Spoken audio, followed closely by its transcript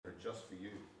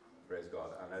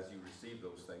And as you receive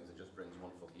those things, it just brings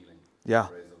wonderful healing. Yeah.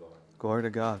 Praise the Lord. Glory to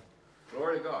God.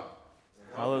 Glory to God.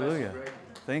 Hallelujah.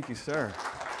 Thank you, sir.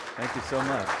 Thank you so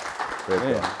much. Praise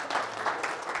Man. God.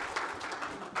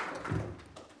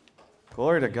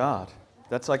 Glory to God.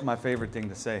 That's like my favorite thing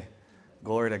to say.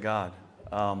 Glory to God.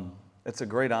 It's a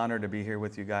great honor to be here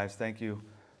with you guys. Thank you,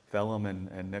 Phelim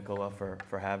and Nicola,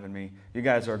 for having me. You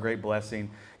guys are a great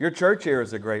blessing. Your church here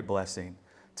is a great blessing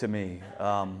to me.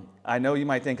 I know you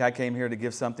might think I came here to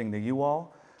give something to you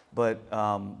all, but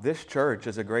this church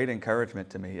is a great encouragement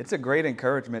to me. It's a great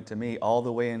encouragement to me all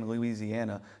the way in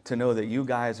Louisiana to know that you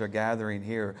guys are gathering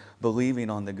here believing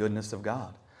on the goodness of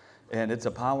God. And it's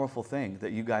a powerful thing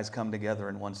that you guys come together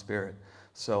in one spirit.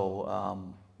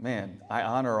 So, man, I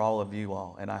honor all of you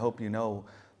all. And I hope you know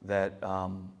that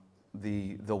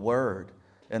the word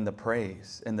and the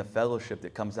praise and the fellowship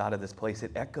that comes out of this place,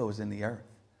 it echoes in the earth,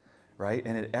 right?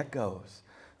 And it echoes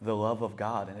the love of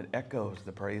God, and it echoes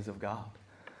the praise of God.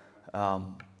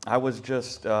 I was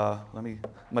just, I'm going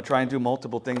to try and do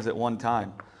multiple things at one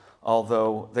time.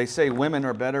 Although they say women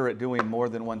are better at doing more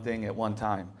than one thing at one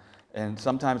time. And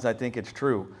sometimes I think it's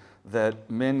true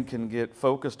that men can get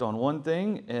focused on one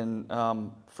thing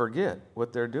and forget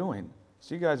what they're doing.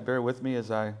 So you guys bear with me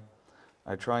as I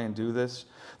try and do this.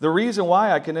 The reason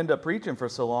why I can end up preaching for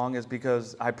so long is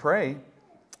because I pray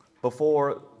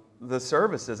before the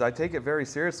services. I take it very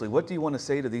seriously. What do you want to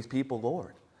say to these people,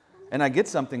 Lord? And I get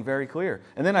something very clear.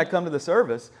 And then I come to the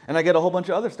service and I get a whole bunch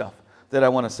of other stuff that I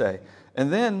want to say.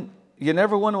 And then you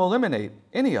never want to eliminate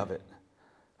any of it.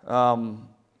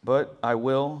 But I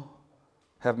will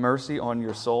have mercy on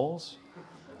your souls.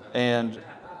 And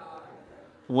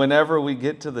whenever we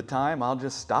get to the time, I'll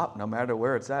just stop no matter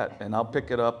where it's at. And I'll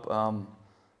pick it up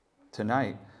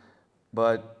tonight.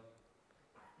 But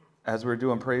as we're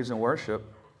doing praise and worship,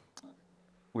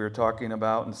 we were talking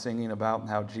about and singing about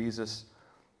how Jesus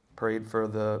prayed for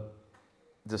the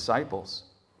disciples.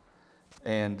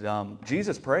 And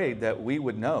Jesus prayed that we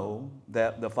would know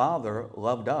that the Father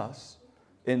loved us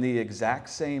in the exact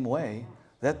same way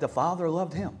that the Father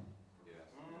loved him.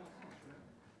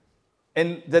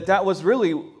 And that was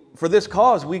really, for this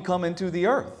cause, we come into the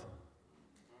earth.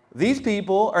 These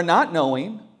people are not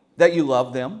knowing that you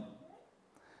love them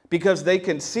because they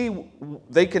can see,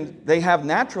 they have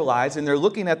natural eyes and they're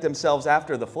looking at themselves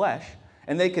after the flesh.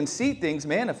 And they can see things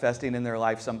manifesting in their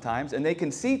life sometimes, and they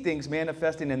can see things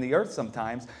manifesting in the earth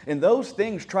sometimes, and those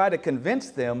things try to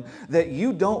convince them that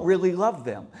you don't really love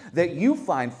them, that you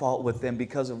find fault with them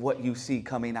because of what you see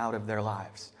coming out of their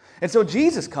lives. And so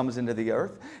Jesus comes into the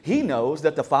earth. He knows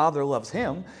that the Father loves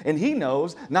him, and he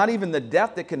knows not even the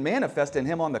death that can manifest in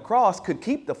him on the cross could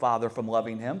keep the Father from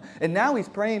loving him. And now he's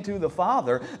praying to the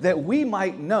Father that we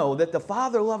might know that the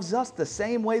Father loves us the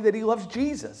same way that he loves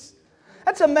Jesus.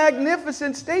 That's a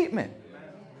magnificent statement.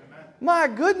 My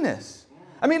goodness.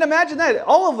 I mean, imagine that.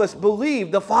 All of us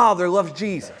believe the Father loves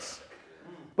Jesus.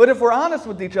 But if we're honest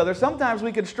with each other, sometimes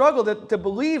we can struggle to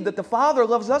believe that the Father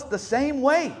loves us the same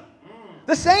way.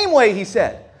 The same way, he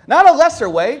said. Not a lesser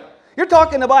way. You're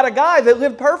talking about a guy that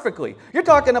lived perfectly. You're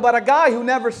talking about a guy who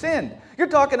never sinned. You're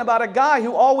talking about a guy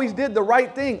who always did the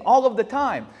right thing all of the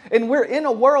time. And we're in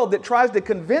a world that tries to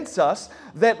convince us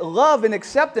that love and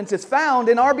acceptance is found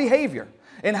in our behavior,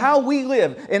 in how we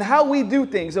live, in how we do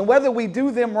things, and whether we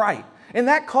do them right. And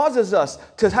that causes us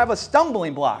to have a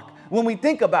stumbling block when we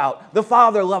think about the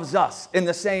Father loves us in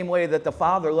the same way that the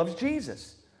Father loves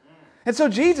Jesus. And so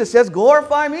Jesus says,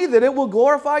 glorify me that it will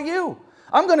glorify you.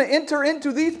 I'm going to enter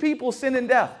into these people's sin and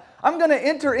death. I'm going to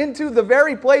enter into the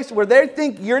very place where they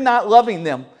think you're not loving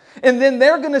them. And then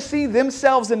they're going to see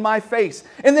themselves in my face.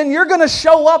 And then you're going to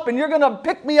show up and you're going to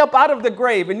pick me up out of the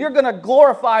grave. And you're going to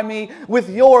glorify me with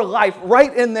your life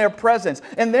right in their presence.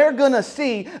 And they're going to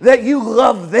see that you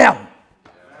love them.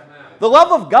 The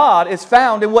love of God is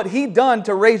found in what he done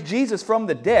to raise Jesus from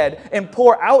the dead and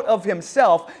pour out of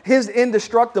himself his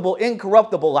indestructible,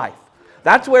 incorruptible life.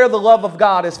 That's where the love of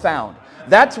God is found.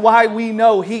 That's why we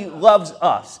know he loves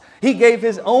us. He gave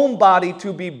his own body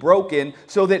to be broken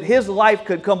so that his life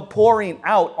could come pouring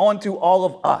out onto all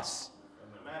of us.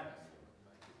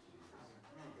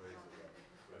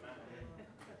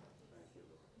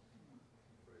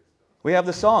 We have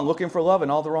the song, Looking for Love in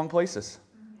All the Wrong Places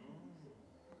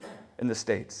in the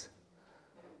States.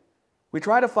 We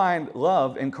try to find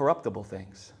love in corruptible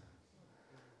things,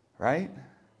 right?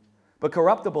 But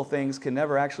corruptible things can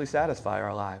never actually satisfy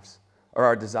our lives or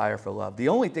our desire for love. The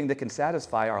only thing that can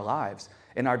satisfy our lives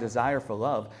and our desire for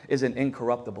love is an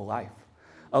incorruptible life.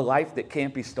 A life that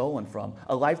can't be stolen from.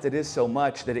 A life that is so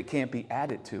much that it can't be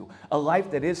added to. A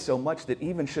life that is so much that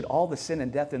even should all the sin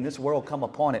and death in this world come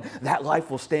upon it, that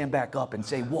life will stand back up and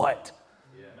say, what?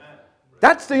 Yeah.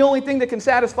 That's the only thing that can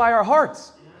satisfy our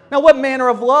hearts. Now, what manner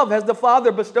of love has the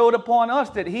Father bestowed upon us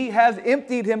that He has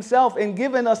emptied Himself and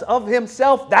given us of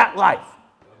Himself that life?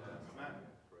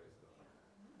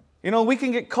 You know, we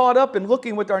can get caught up in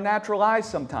looking with our natural eyes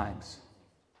sometimes.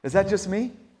 Is that just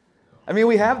me? I mean,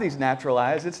 we have these natural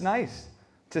eyes. It's nice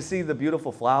to see the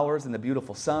beautiful flowers and the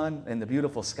beautiful sun and the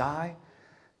beautiful sky.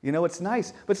 You know, it's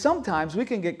nice. But sometimes we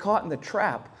can get caught in the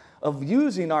trap of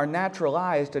using our natural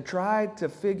eyes to try to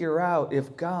figure out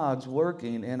if God's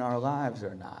working in our lives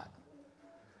or not.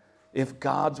 If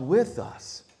God's with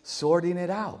us, sorting it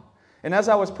out. And as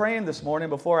I was praying this morning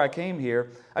before I came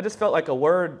here, I just felt like a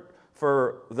word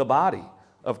for the body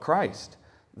of Christ,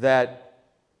 that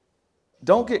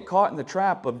don't get caught in the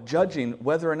trap of judging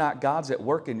whether or not God's at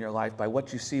work in your life by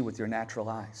what you see with your natural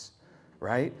eyes,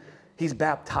 right? He's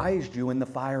baptized you in the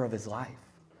fire of His life.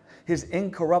 His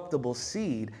incorruptible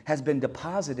seed has been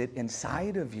deposited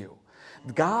inside of you.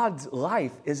 God's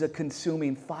life is a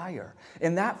consuming fire.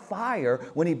 And that fire,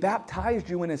 when He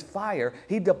baptized you in His fire,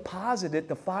 He deposited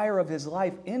the fire of His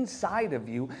life inside of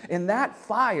you. In that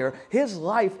fire, His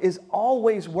life is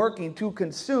always working to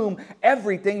consume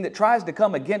everything that tries to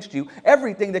come against you,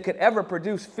 everything that could ever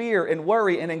produce fear and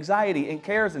worry and anxiety and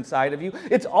cares inside of you.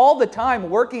 It's all the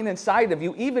time working inside of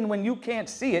you, even when you can't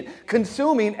see it,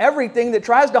 consuming everything that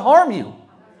tries to harm you.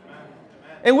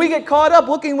 And we get caught up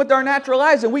looking with our natural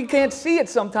eyes, and we can't see it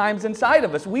sometimes inside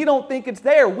of us. We don't think it's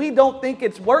there. We don't think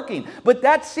it's working. But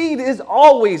that seed is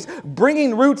always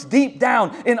bringing roots deep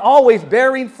down and always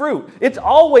bearing fruit. It's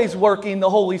always working, the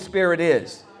Holy Spirit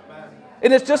is.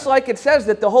 And it's just like it says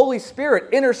that the Holy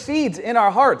Spirit intercedes in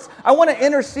our hearts. I want to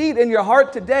intercede in your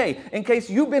heart today in case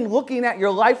you've been looking at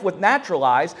your life with natural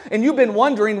eyes and you've been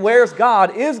wondering, where's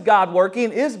God? Is God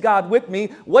working? Is God with me?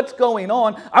 What's going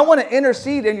on? I want to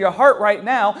intercede in your heart right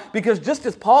now because just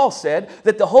as Paul said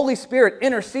that the Holy Spirit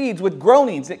intercedes with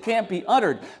groanings that can't be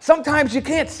uttered. Sometimes you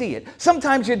can't see it.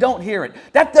 Sometimes you don't hear it.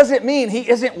 That doesn't mean He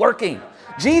isn't working.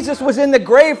 Jesus was in the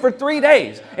grave for 3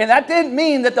 days, and that didn't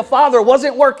mean that the Father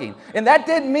wasn't working, and that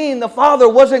didn't mean the Father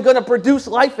wasn't going to produce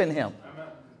life in Him.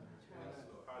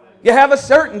 You have a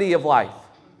certainty of life.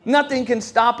 Nothing can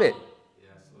stop it.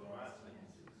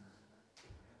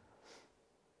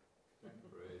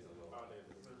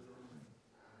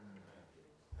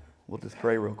 We'll just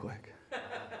pray real quick.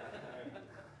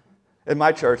 In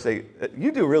my church,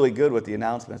 you do really good with the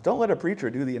announcements. Don't let a preacher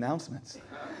do the announcements.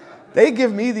 They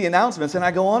give me the announcements and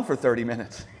I go on for 30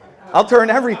 minutes. I'll turn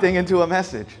everything into a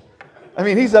message. I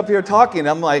mean, he's up here talking.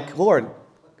 I'm like, Lord,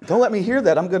 don't let me hear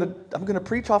that. I'm gonna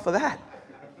preach off of that.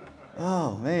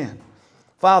 Oh, man.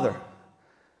 Father,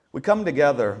 we come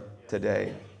together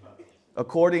today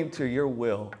according to your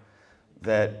will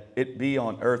that it be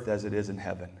on earth as it is in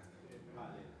heaven.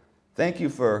 Thank you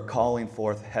for calling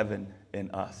forth heaven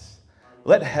in us.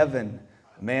 Let heaven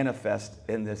manifest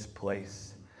in this place.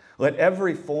 Let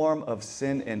every form of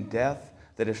sin and death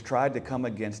that has tried to come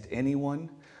against anyone,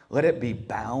 let it be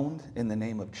bound in the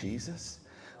name of Jesus.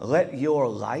 Let your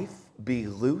life be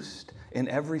loosed in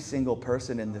every single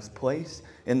person in this place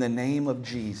in the name of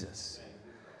Jesus.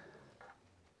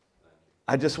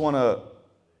 I just want to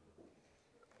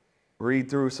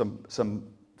read through some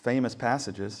famous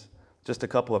passages, just a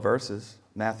couple of verses.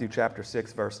 Matthew chapter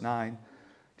 6, verse 9.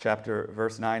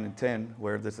 Verse 9 and 10,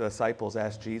 where the disciples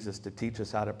asked Jesus to teach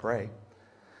us how to pray.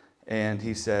 And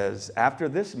He says, after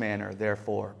this manner,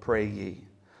 therefore, pray ye,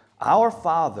 Our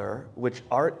Father, which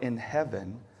art in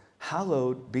heaven,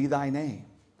 hallowed be thy name.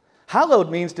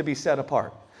 Hallowed means to be set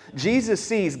apart. Jesus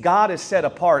sees God is set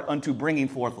apart unto bringing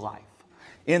forth life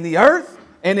in the earth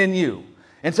and in you.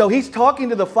 And so He's talking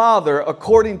to the Father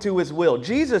according to His will.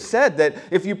 Jesus said that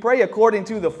if you pray according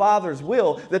to the Father's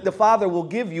will, that the Father will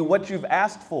give you what you've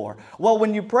asked for. Well,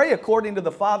 when you pray according to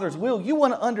the Father's will, you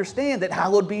want to understand that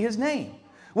hallowed be His name,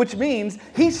 which means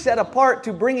He's set apart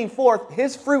to bringing forth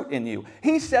His fruit in you.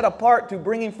 He's set apart to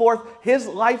bringing forth His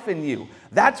life in you.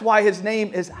 That's why His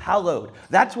name is hallowed.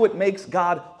 That's what makes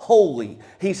God holy.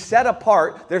 He's set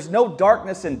apart. There's no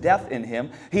darkness and death in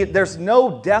Him. There's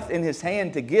no death in His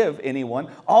hand to give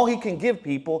anyone. All He can give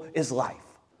people is life.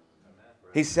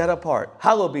 He's set apart.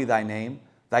 Hallowed be thy name.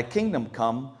 Thy kingdom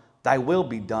come. Thy will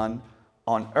be done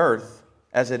on earth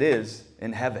as it is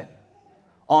in heaven.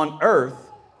 On earth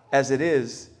as it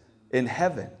is in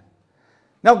heaven.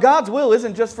 Now, God's will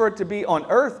isn't just for it to be on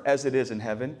earth as it is in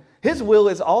heaven. His will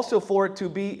is also for it to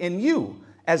be in you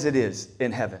as it is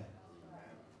in heaven.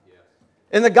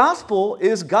 And the gospel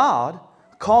is God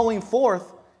calling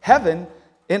forth heaven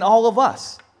in all of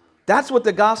us. That's what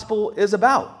the gospel is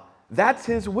about. That's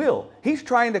his will. He's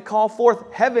trying to call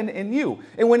forth heaven in you.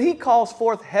 And when he calls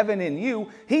forth heaven in you,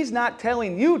 he's not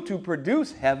telling you to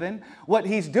produce heaven. What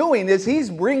he's doing is he's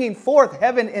bringing forth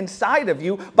heaven inside of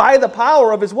you by the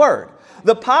power of his word.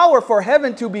 The power for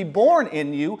heaven to be born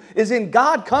in you is in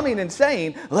God coming and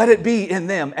saying, let it be in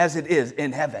them as it is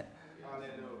in heaven.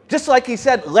 Just like he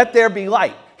said, let there be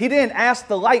light. He didn't ask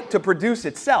the light to produce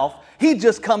itself. He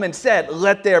just come and said,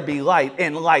 let there be light,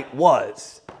 and light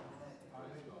was.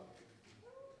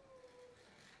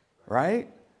 Right?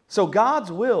 So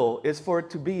God's will is for it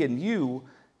to be in you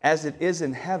as it is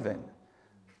in heaven.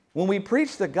 When we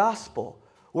preach the gospel,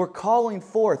 we're calling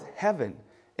forth heaven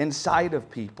inside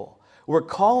of people. We're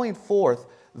calling forth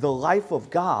the life of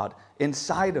God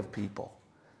inside of people.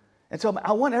 And so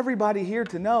I want everybody here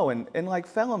to know, and like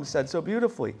Phelim said so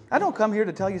beautifully, I don't come here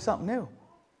to tell you something new.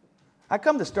 I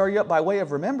come to stir you up by way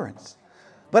of remembrance.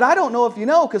 But I don't know if you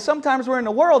know, because sometimes we're in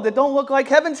a world that don't look like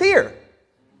heaven's here.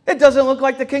 It doesn't look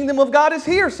like the kingdom of God is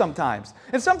here sometimes.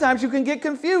 And sometimes you can get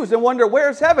confused and wonder,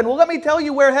 where's heaven? Well, let me tell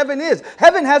you where heaven is.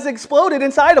 Heaven has exploded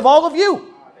inside of all of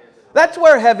you. That's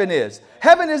where heaven is.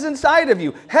 Heaven is inside of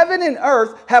you. Heaven and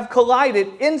earth have collided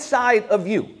inside of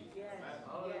you.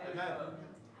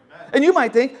 And you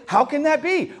might think, how can that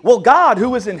be? Well, God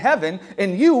who is in heaven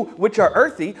and you which are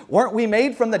earthy, weren't we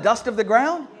made from the dust of the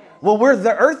ground? Well, we're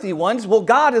the earthy ones. Well,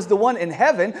 God is the one in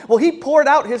heaven. Well, he poured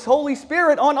out his Holy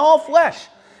Spirit on all flesh.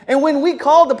 And when we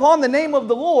called upon the name of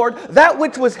the Lord, that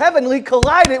which was heavenly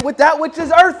collided with that which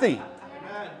is earthy.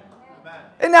 Amen.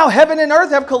 And now heaven and earth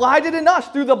have collided in us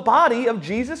through the body of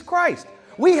Jesus Christ.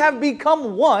 We have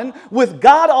become one with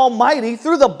God Almighty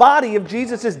through the body of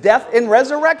Jesus' death and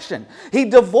resurrection. He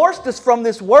divorced us from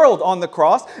this world on the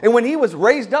cross, and when he was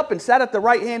raised up and sat at the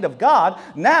right hand of God,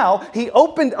 now he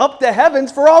opened up the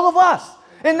heavens for all of us.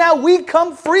 And now we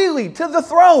come freely to the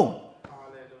throne.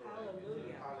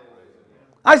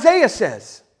 Isaiah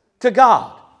says to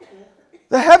God,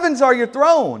 the heavens are your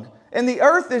throne, and the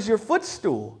earth is your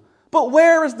footstool. But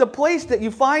where is the place that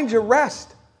you find your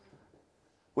rest?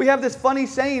 We have this funny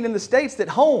saying in the States that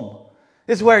home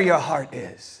is where your heart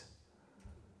is.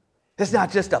 It's not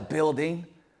just a building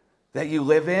that you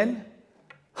live in.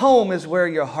 Home is where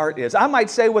your heart is. I might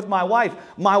say with my wife,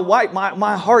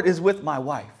 my heart is with my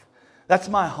wife. That's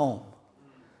my home.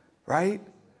 Right?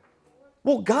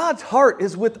 Well, God's heart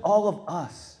is with all of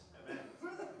us.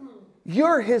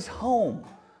 You're his home.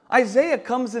 Isaiah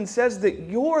comes and says that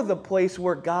you're the place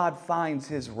where God finds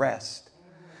his rest.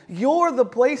 You're the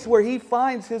place where he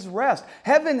finds his rest.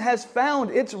 Heaven has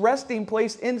found its resting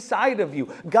place inside of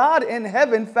you. God in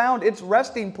heaven found its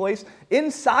resting place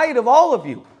inside of all of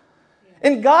you.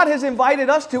 And God has invited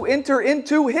us to enter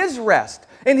into his rest.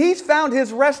 And he's found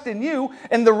his rest in you.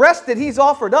 And the rest that he's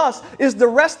offered us is the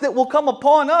rest that will come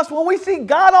upon us when we see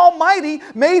God Almighty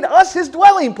made us his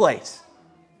dwelling place.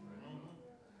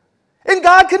 And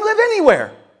God can live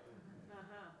anywhere.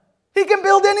 He can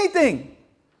build anything.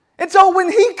 And so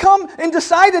when he come and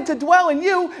decided to dwell in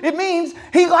you, it means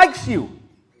he likes you.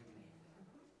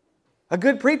 A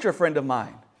good preacher friend of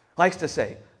mine likes to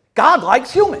say, God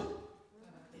likes human.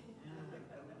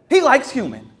 He likes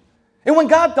human. And when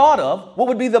God thought of what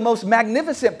would be the most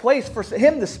magnificent place for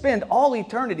him to spend all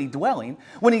eternity dwelling,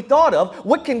 when he thought of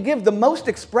what can give the most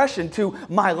expression to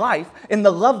my life and the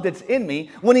love that's in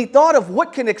me, when he thought of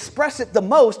what can express it the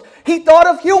most, he thought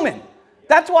of human.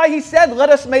 That's why he said, let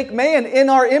us make man in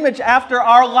our image after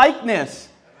our likeness.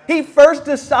 He first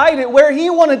decided where he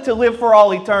wanted to live for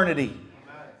all eternity.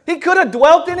 He could have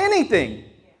dwelt in anything.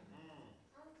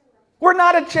 We're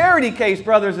not a charity case,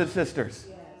 brothers and sisters.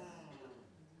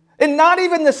 And not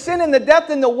even the sin and the death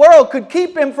in the world could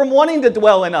keep him from wanting to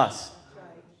dwell in us.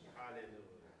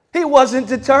 He wasn't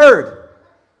deterred.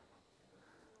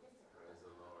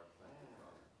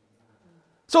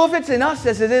 So if it's in us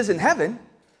as it is in heaven,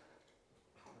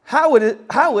 how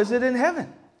is it in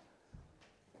heaven?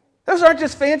 Those aren't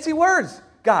just fancy words,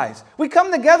 guys. We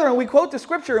come together and we quote the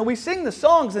scripture and we sing the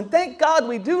songs, and thank God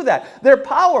we do that. They're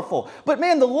powerful. But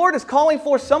man, the Lord is calling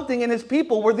for something in his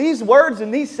people where these words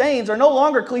and these sayings are no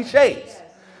longer cliches.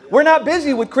 We're not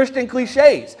busy with Christian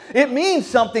cliches. It means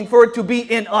something for it to be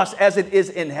in us as it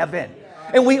is in heaven.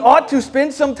 And we ought to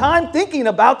spend some time thinking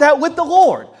about that with the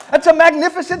Lord. That's a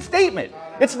magnificent statement.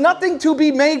 It's nothing to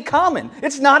be made common.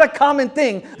 It's not a common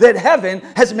thing that heaven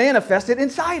has manifested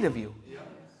inside of you.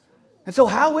 And so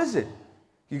how is it?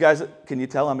 You guys, can you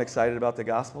tell I'm excited about the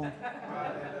gospel?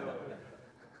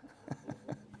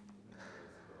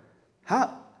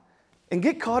 How? And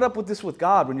get caught up with this with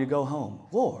God when you go home.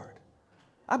 Lord,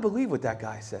 I believe what that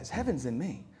guy says. Heaven's in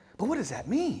me. But what does that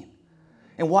mean?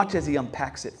 And watch as he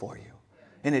unpacks it for you.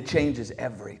 And it changes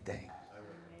everything.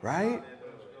 Right?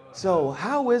 So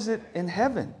how is it in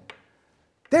heaven?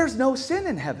 There's no sin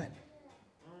in heaven.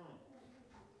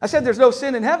 I said there's no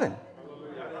sin in heaven.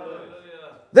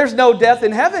 There's no death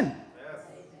in heaven.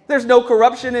 There's no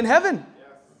corruption in heaven.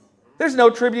 There's no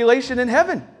tribulation in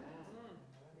heaven.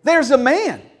 There's a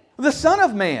man, the Son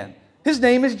of Man. His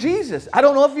name is Jesus. I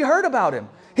don't know if you heard about him.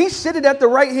 He's seated at the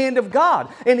right hand of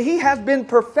God, and he has been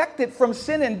perfected from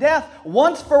sin and death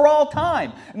once for all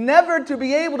time, never to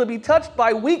be able to be touched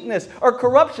by weakness or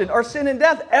corruption or sin and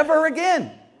death ever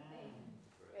again.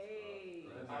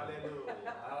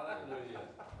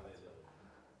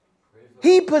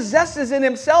 He possesses in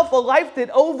himself a life that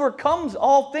overcomes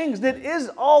all things, that is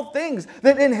all things,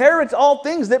 that inherits all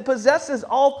things, that possesses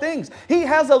all things. He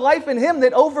has a life in him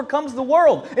that overcomes the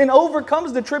world and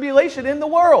overcomes the tribulation in the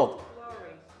world.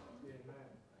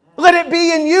 Let it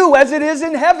be in you as it is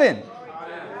in heaven.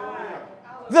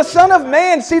 The Son of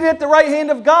Man seated at the right hand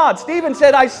of God. Stephen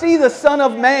said, I see the Son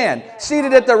of Man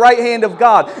seated at the right hand of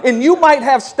God. And you might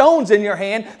have stones in your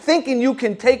hand thinking you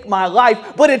can take my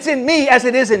life, but it's in me as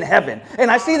it is in heaven. And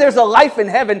I see there's a life in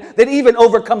heaven that even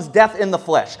overcomes death in the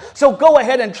flesh. So go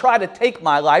ahead and try to take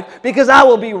my life, because I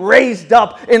will be raised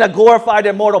up in a glorified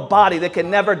immortal body that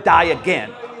can never die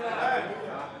again.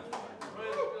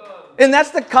 And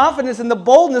that's the confidence and the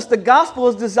boldness the gospel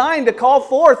is designed to call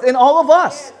forth in all of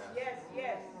us.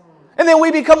 And then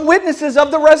we become witnesses of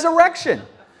the resurrection.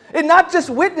 And not just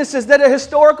witnesses that a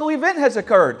historical event has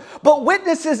occurred, but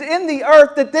witnesses in the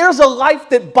earth that there's a life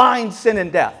that binds sin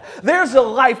and death. There's a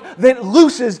life that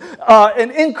looses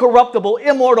an incorruptible,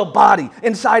 immortal body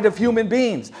inside of human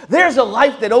beings. There's a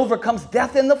life that overcomes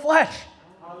death in the flesh.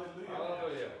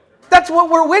 That's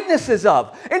what we're witnesses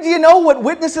of. And do you know what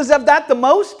witnesses of that the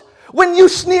most? When you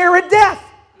sneer at death.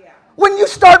 When you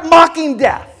start mocking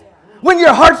death. When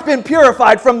your heart's been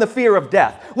purified from the fear of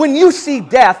death. When you see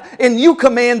death and you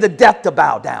command the death to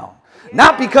bow down.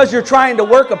 Not because you're trying to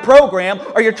work a program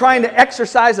or you're trying to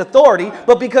exercise authority,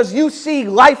 but because you see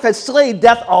life has slayed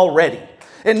death already.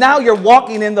 And now you're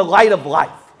walking in the light of life.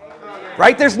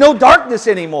 Right? There's no darkness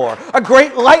anymore. A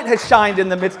great light has shined in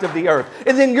the midst of the earth.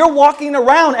 And then you're walking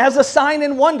around as a sign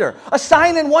and wonder. A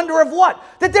sign and wonder of what?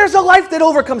 That there's a life that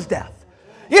overcomes death.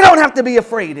 You don't have to be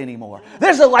afraid anymore.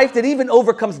 There's a life that even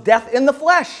overcomes death in the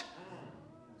flesh.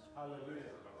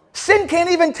 Sin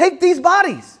can't even take these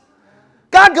bodies.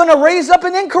 God's going to raise up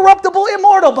an incorruptible,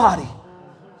 immortal body.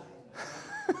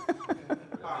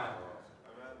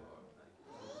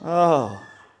 Oh.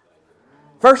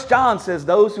 1 John says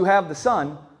those who have the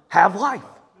Son have life.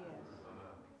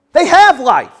 They have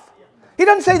life. He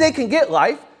doesn't say they can get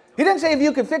life. He doesn't say if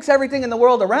you can fix everything in the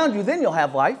world around you, then you'll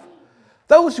have life.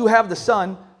 Those who have the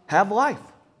Son have life.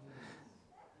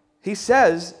 He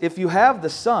says, if you have the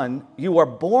Son, you are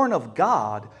born of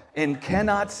God and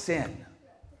cannot sin.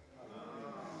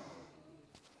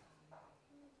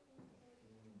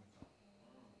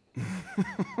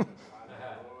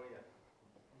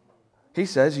 He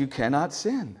says you cannot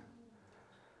sin.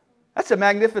 That's a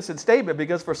magnificent statement,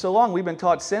 because for so long we've been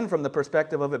taught sin from the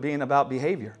perspective of it being about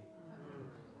behavior.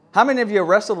 How many of you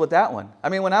wrestled with that one? I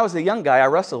mean, when I was a young guy, I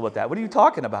wrestled with that. What are you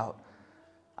talking about?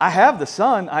 I have the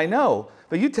Son, I know,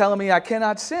 but you telling me I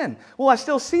cannot sin. Well, I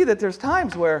still see that there's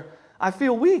times where I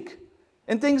feel weak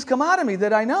and things come out of me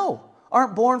that I know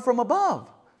aren't born from above.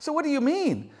 So what do you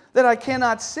mean that I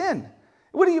cannot sin?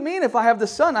 What do you mean if I have the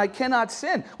Son, I cannot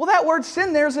sin? Well, that word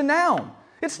sin there is a noun.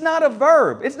 It's not a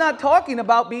verb. It's not talking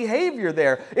about behavior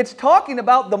there. It's talking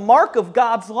about the mark of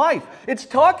God's life. It's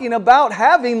talking about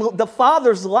having the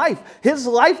Father's life, His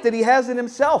life that He has in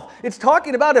Himself. It's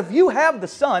talking about if you have the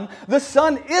Son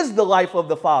is the life of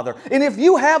the Father. And if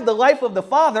you have the life of the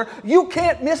Father, you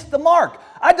can't miss the mark.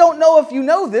 I don't know if you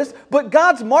know this, but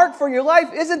God's mark for your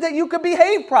life isn't that you could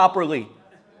behave properly.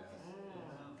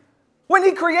 When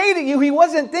He created you, He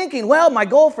wasn't thinking, well, my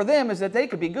goal for them is that they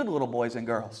could be good little boys and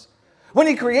girls. When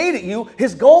He created you,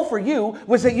 His goal for you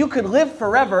was that you could live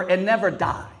forever and never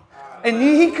die. And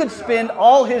He could spend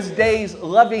all His days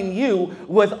loving you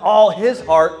with all His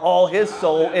heart, all His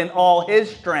soul, and all His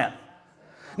strength.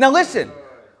 Now listen,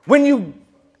 when you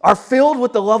are filled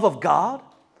with the love of God,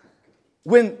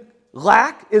 when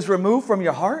lack is removed from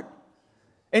your heart,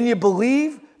 and you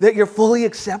believe that you're fully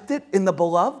accepted in the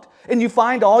beloved, and you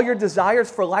find all your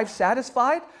desires for life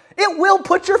satisfied, it will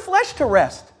put your flesh to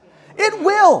rest. It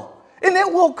will. And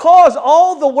it will cause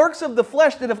all the works of the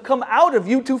flesh that have come out of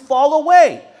you to fall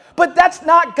away. But that's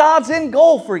not God's end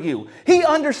goal for you. He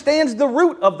understands the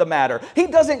root of the matter. He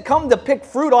doesn't come to pick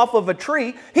fruit off of a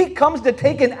tree. He comes to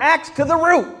take an axe to the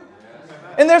root.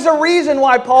 And there's a reason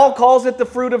why Paul calls it the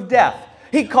fruit of death.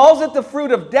 He calls it the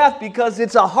fruit of death because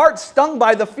it's a heart stung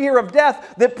by the fear of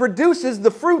death that produces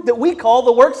the fruit that we call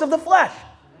the works of the flesh,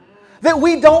 that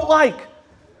we don't like.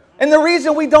 And the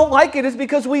reason we don't like it is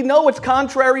because we know it's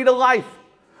contrary to life.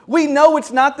 We know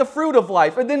it's not the fruit of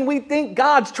life. And then we think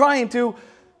God's trying to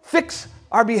fix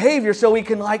our behavior so He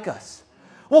can like us.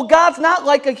 Well, God's not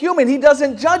like a human. He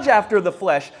doesn't judge after the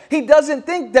flesh. He doesn't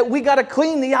think that we got to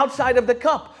clean the outside of the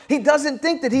cup. He doesn't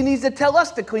think that He needs to tell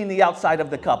us to clean the outside of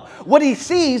the cup. What He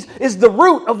sees is the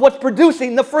root of what's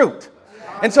producing the fruit.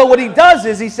 And so what He does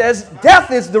is He says,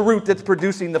 death is the root that's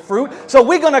producing the fruit. So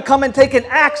we're going to come and take an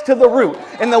axe to the root.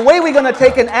 And the way we're going to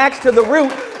take an axe to the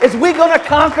root is we're going to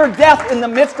conquer death in the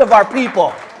midst of our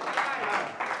people.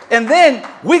 And then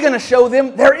we're going to show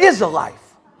them there is a life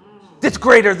that's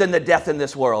greater than the death in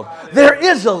this world. There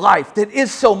is a life that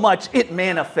is so much it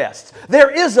manifests. There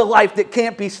is a life that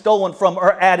can't be stolen from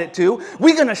or added to.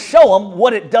 We're going to show them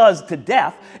what it does to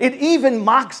death. It even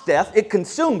mocks death. It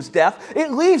consumes death.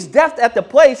 It leaves death at the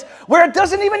place where it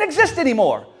doesn't even exist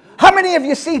anymore. How many of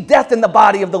you see death in the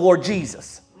body of the Lord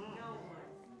Jesus?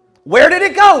 Where did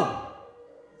it go?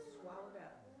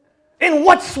 And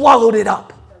what swallowed it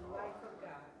up?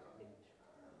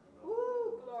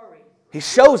 He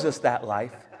shows us that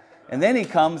life, and then He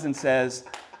comes and says,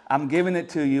 I'm giving it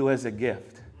to you as a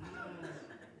gift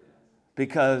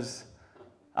because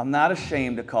I'm not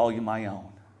ashamed to call you my own.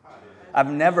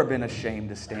 I've never been ashamed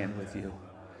to stand with you.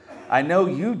 I know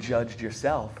you judged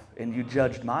yourself and you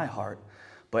judged my heart,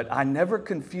 but I never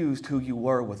confused who you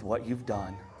were with what you've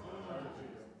done.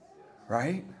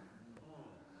 Right?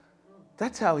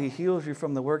 That's how He heals you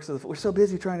from the works of the flesh. We're so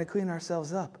busy trying to clean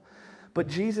ourselves up. But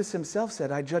Jesus Himself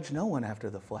said, I judge no one after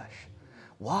the flesh.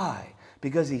 Why?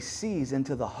 Because He sees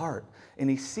into the heart, and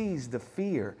He sees the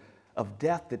fear of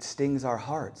death that stings our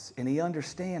hearts. And He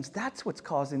understands that's what's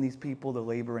causing these people to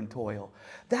labor and toil.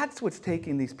 That's what's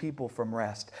taking these people from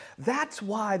rest. That's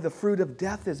why the fruit of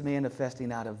death is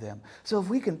manifesting out of them. So if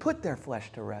we can put their flesh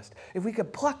to rest, if we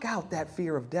could pluck out that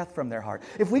fear of death from their heart,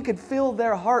 if we could fill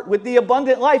their heart with the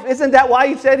abundant life, isn't that why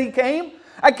He said He came?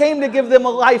 I came to give them a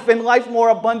life and life more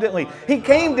abundantly. He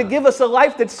came to give us a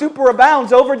life that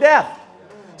superabounds over death.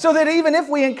 So that even if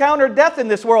we encounter death in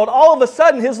this world, all of a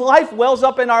sudden His life wells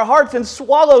up in our hearts and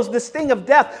swallows the sting of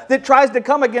death that tries to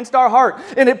come against our heart.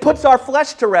 And it puts our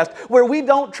flesh to rest, where we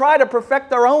don't try to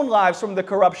perfect our own lives from the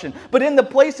corruption. But in the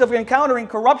place of encountering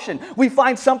corruption, we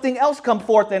find something else come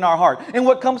forth in our heart. And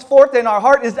what comes forth in our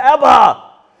heart is Abba.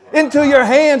 Into your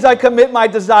hands I commit my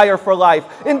desire for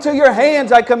life. Into your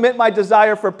hands I commit my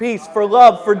desire for peace, for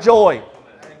love, for joy.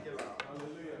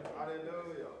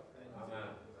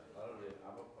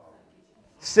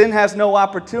 Sin has no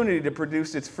opportunity to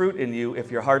produce its fruit in you if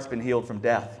your heart's been healed from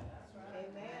death.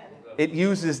 It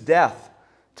uses death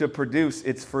to produce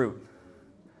its fruit.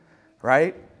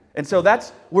 Right? And so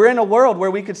we're in a world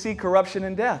where we could see corruption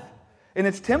and death. And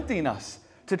it's tempting us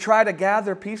to try to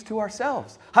gather peace to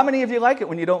ourselves. How many of you like it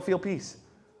when you don't feel peace?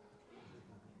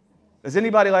 Is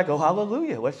anybody like, oh,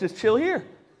 hallelujah, let's just chill here?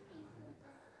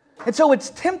 And so it's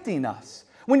tempting us.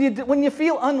 When you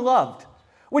feel unloved,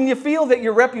 when you feel that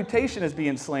your reputation is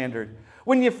being slandered,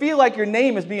 when you feel like your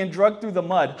name is being dragged through the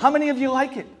mud, how many of you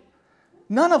like it?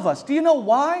 None of us. Do you know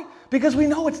why? Because we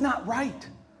know it's not right.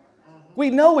 We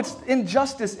know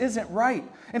injustice isn't right.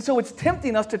 And so it's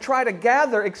tempting us to try to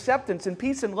gather acceptance and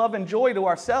peace and love and joy to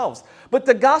ourselves. But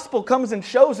the gospel comes and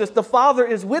shows us the Father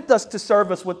is with us to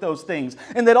serve us with those things.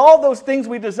 And that all those things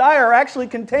we desire are actually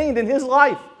contained in His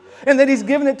life. And that He's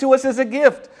given it to us as a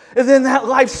gift. And then that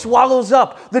life swallows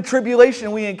up the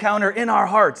tribulation we encounter in our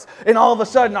hearts. And all of a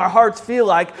sudden our hearts feel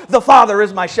like, the Father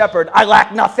is my shepherd. I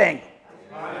lack nothing.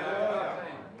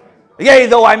 Yea,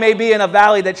 though I may be in a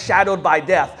valley that's shadowed by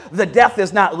death, the death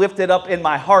is not lifted up in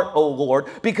my heart, O Lord,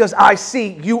 because I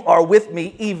see you are with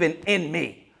me even in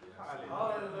me.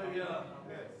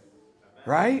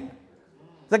 Right?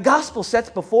 The gospel sets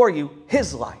before you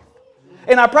His life.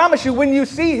 And I promise you, when you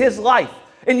see His life,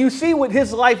 and you see what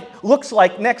His life looks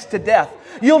like next to death,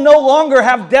 you'll no longer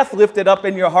have death lifted up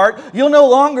in your heart. You'll no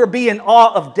longer be in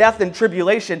awe of death and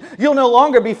tribulation. You'll no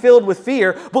longer be filled with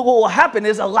fear. But what will happen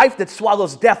is a life that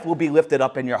swallows death will be lifted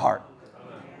up in your heart.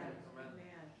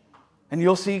 And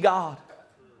you'll see God.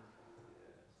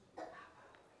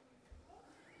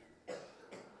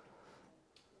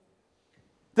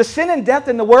 The sin and death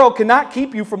in the world cannot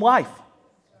keep you from life.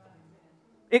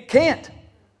 It can't.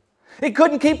 It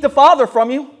couldn't keep the Father from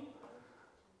you.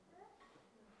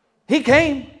 He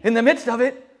came in the midst of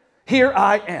it. Here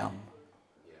I am.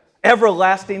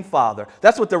 Everlasting Father.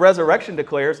 That's what the resurrection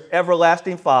declares.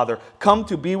 Everlasting Father. Come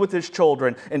to be with His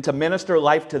children and to minister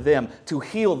life to them, to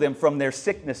heal them from their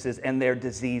sicknesses and their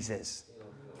diseases.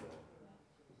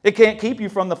 It can't keep you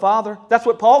from the Father. That's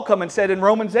what Paul come and said in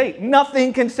Romans 8.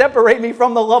 Nothing can separate me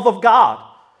from the love of God.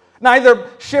 Neither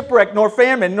shipwreck, nor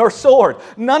famine, nor sword.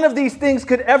 None of these things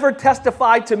could ever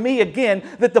testify to me again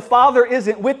that the Father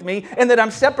isn't with me and that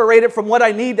I'm separated from what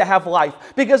I need to have life.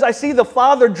 Because I see the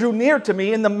Father drew near to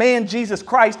me in the man Jesus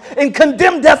Christ and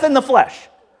condemned death in the flesh.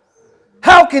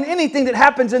 How can anything that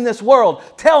happens in this world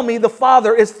tell me the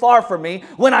Father is far from me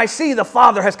when I see the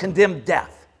Father has condemned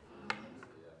death?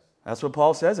 That's what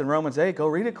Paul says in Romans 8. Go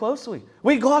read it closely.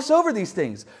 We gloss over these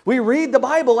things. We read the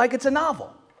Bible like it's a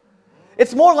novel.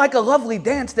 It's more like a lovely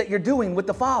dance that you're doing with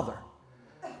the Father,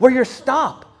 where you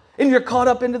stop and you're caught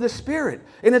up into the Spirit.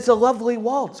 And it's a lovely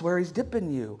waltz where He's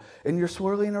dipping you and you're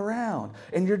swirling around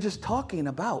and you're just talking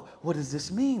about, what does this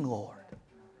mean, Lord?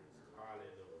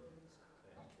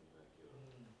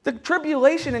 The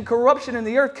tribulation and corruption in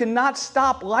the earth cannot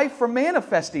stop life from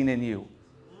manifesting in you.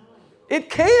 It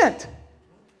can't.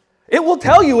 It will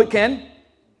tell you it can,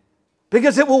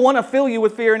 because it will want to fill you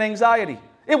with fear and anxiety.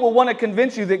 It will want to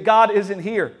convince you that God isn't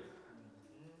here.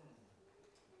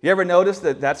 You ever notice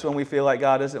that that's when we feel like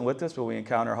God isn't with us, when we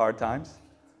encounter hard times?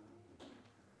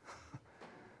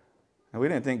 And we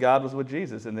didn't think God was with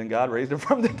Jesus, and then God raised Him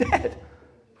from the dead.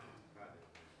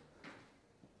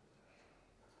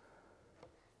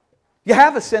 You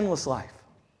have a sinless life.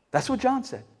 That's what John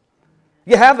said.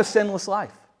 You have a sinless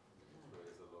life.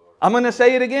 I'm going to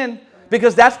say it again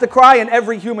because that's the cry in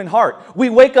every human heart. We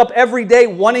wake up every day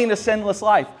wanting a sinless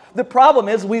life. The problem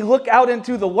is we look out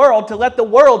into the world to let the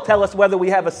world tell us whether we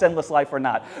have a sinless life or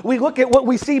not. We look at what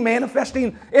we see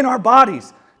manifesting in our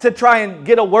bodies to try and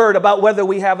get a word about whether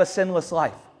we have a sinless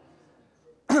life.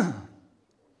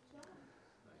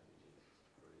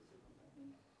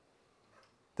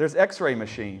 There's X-ray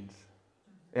machines,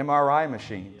 MRI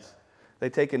machines. They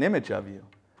take an image of you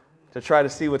to try to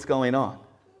see what's going on,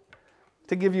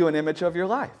 to give you an image of your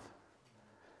life,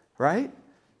 right?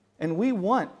 And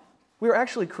we're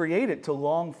actually created to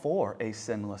long for a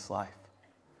sinless life.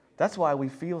 That's why we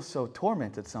feel so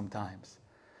tormented sometimes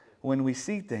when we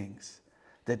see things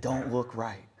that don't look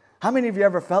right. How many of you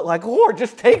ever felt like, Lord,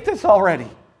 just take this already?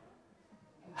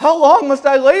 How long must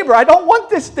I labor? I don't want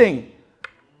this thing.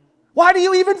 Why do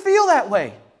you even feel that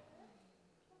way?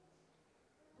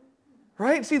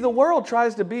 Right? See, the world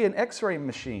tries to be an X-ray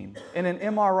machine and an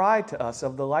MRI to us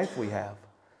of the life we have.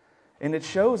 And it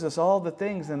shows us all the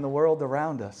things in the world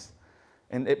around us.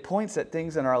 And it points at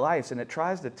things in our lives, and it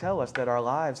tries to tell us that our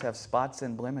lives have spots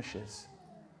and blemishes.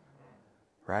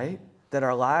 Right? That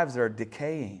our lives are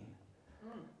decaying.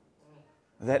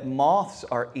 That moths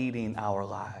are eating our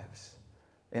lives.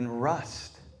 And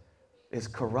rust is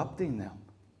corrupting them.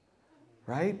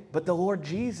 Right? But the Lord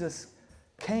Jesus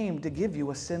came to give you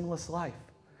a sinless life.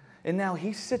 And now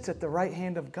He sits at the right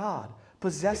hand of God,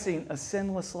 possessing a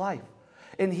sinless life.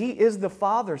 And He is the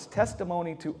Father's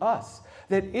testimony to us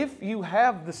that if you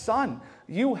have the Son,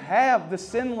 you have the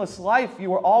sinless life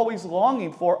you are always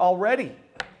longing for already.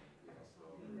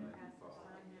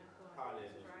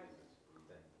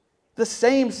 The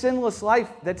same sinless life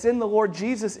that's in the Lord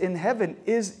Jesus in heaven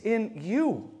is in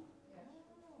you.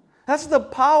 That's the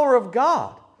power of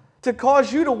God to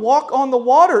cause you to walk on the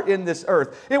water in this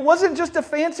earth. It wasn't just a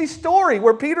fancy story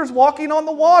where Peter's walking on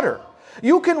the water.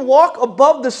 You can walk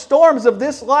above the storms of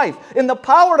this life. And the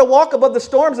power to walk above the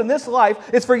storms in this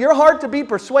life is for your heart to be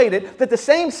persuaded that the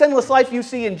same sinless life you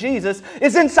see in Jesus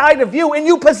is inside of you and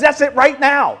you possess it right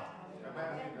now.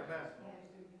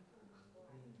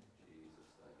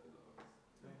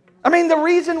 I mean, the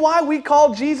reason why we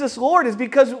call Jesus Lord is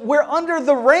because we're under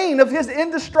the reign of His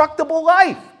indestructible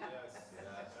life.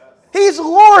 He's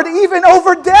Lord even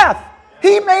over death.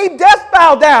 He made death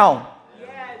bow down.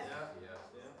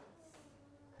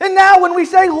 And now when we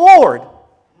say Lord,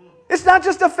 it's not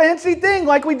just a fancy thing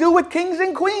like we do with kings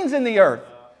and queens in the earth.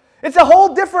 It's a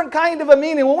whole different kind of a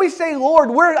meaning. When we say Lord,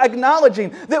 we're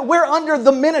acknowledging that we're under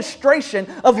the ministration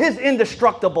of His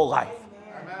indestructible life.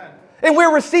 And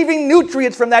we're receiving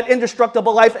nutrients from that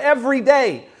indestructible life every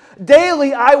day.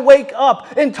 Daily, I wake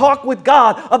up and talk with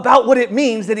God about what it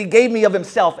means that He gave me of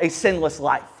Himself a sinless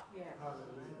life.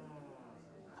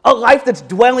 A life that's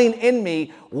dwelling in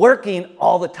me, working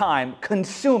all the time,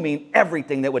 consuming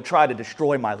everything that would try to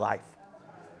destroy my life.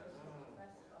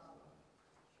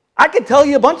 I could tell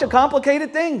you a bunch of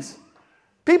complicated things.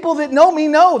 People that know me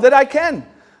know that I can.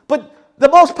 But the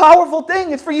most powerful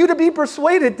thing is for you to be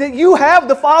persuaded that you have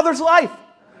the Father's life.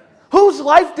 Whose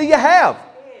life do you have?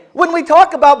 When we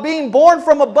talk about being born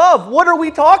from above, what are we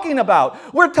talking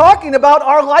about? We're talking about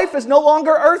our life is no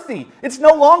longer earthy. It's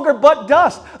no longer but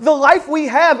dust. The life we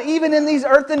have, even in these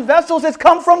earthen vessels, has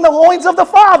come from the loins of the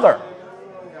Father.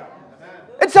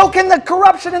 And so can the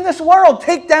corruption in this world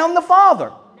take down the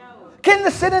Father? No. Can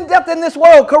the sin and death in this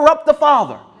world corrupt the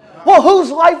Father? No. Well, whose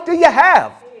life do you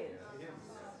have?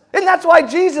 And that's why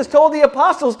Jesus told the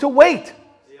apostles to wait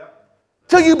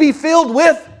till you be filled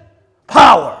with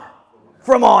power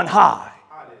from on high.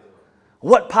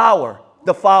 What power?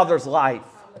 The Father's life.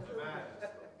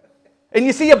 And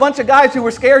you see a bunch of guys who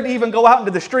were scared to even go out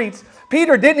into the streets.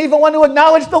 Peter didn't even want to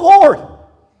acknowledge the Lord.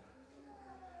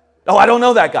 Oh, I don't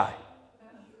know that guy.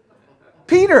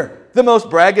 Peter, the most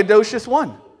braggadocious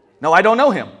one. No, I don't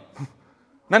know him.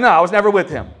 No, I was never with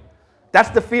him. That's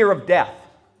the fear of death.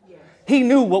 He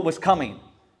knew what was coming,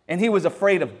 and he was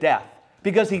afraid of death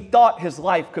because he thought his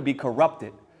life could be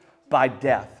corrupted by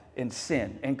death and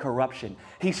sin and corruption.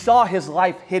 He saw his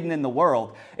life hidden in the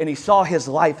world, and he saw his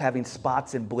life having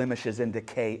spots and blemishes and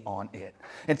decay on it.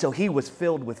 And so he was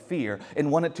filled with fear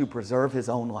and wanted to preserve his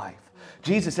own life.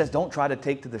 Jesus says, don't try to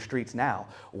take to the streets now.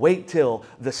 Wait till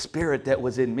the Spirit that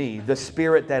was in me, the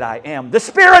Spirit that I am, the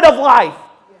Spirit of life,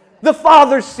 the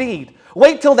Father's seed.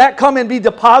 Wait till that come and be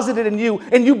deposited in you,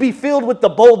 and you be filled with the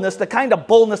boldness, the kind of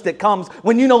boldness that comes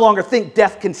when you no longer think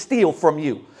death can steal from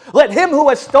you. Let him who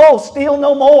has stole steal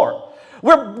no more.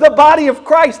 We're the body of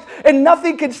Christ, and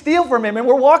nothing can steal from him. And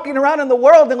we're walking around in the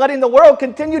world and letting the world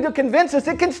continue to convince us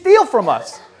it can steal from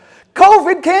us.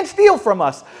 COVID can't steal from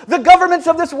us. The governments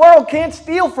of this world can't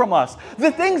steal from us.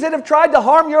 The things that have tried to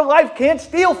harm your life can't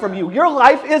steal from you. Your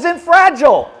life isn't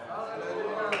fragile.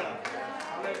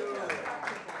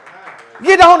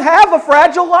 You don't have a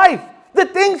fragile life. The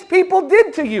things people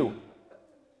did to you,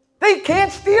 they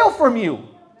can't steal from you.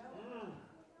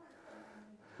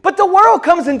 But the world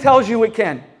comes and tells you it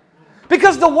can.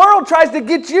 Because the world tries to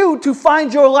get you to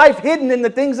find your life hidden in the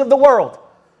things of the world.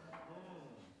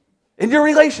 In your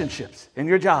relationships, in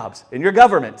your jobs, in your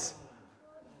governments,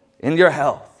 in your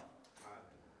health.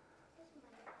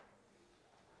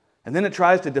 And then it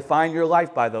tries to define your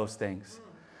life by those things.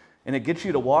 And it gets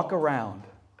you to walk around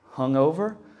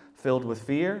hungover, filled with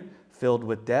fear, filled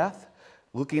with death,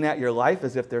 looking at your life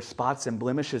as if there's spots and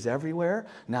blemishes everywhere.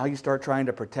 Now you start trying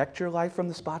to protect your life from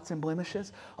the spots and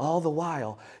blemishes. All the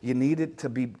while, you needed to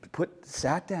be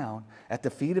sat down at the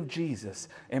feet of Jesus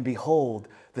and behold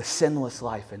the sinless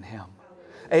life in him.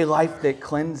 A life that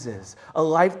cleanses, a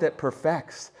life that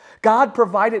perfects. God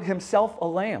provided himself a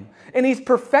lamb, and he's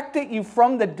perfected you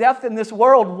from the death in this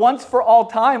world once for all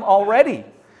time already.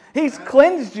 He's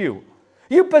cleansed you.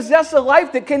 You possess a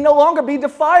life that can no longer be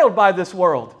defiled by this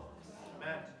world.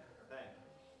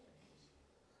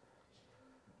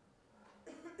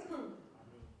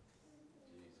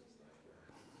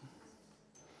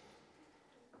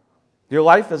 Your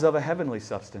life is of a heavenly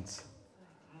substance.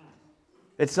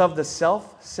 It's of the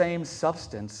self-same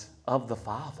substance of the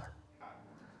Father.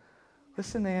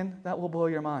 Listen, man, that will blow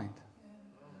your mind.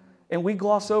 And we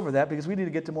gloss over that because we need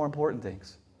to get to more important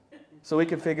things so we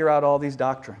can figure out all these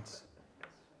doctrines.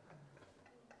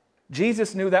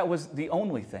 Jesus knew that was the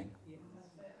only thing.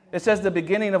 It says the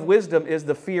beginning of wisdom is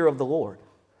the fear of the Lord.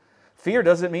 Fear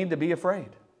doesn't mean to be afraid.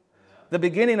 The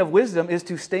beginning of wisdom is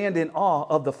to stand in awe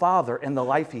of the Father and the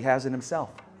life he has in himself.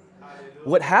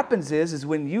 What happens is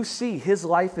when you see his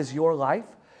life as your life,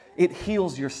 it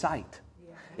heals your sight.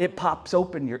 It pops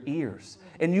open your ears.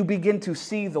 And you begin to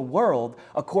see the world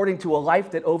according to a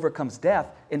life that overcomes death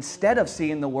instead of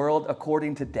seeing the world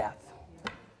according to death.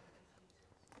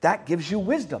 That gives you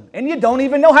wisdom. And you don't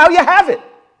even know how you have it.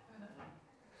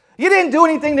 You didn't do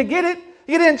anything to get it.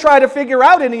 You didn't try to figure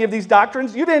out any of these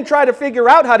doctrines. You didn't try to figure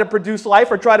out how to produce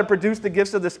life or try to produce the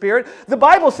gifts of the Spirit. The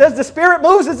Bible says the Spirit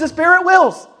moves as the Spirit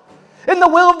wills. And the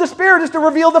will of the Spirit is to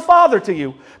reveal the Father to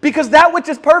you. Because that which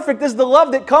is perfect is the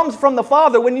love that comes from the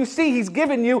Father when you see he's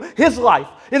given you his life.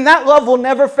 And that love will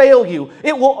never fail you.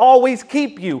 It will always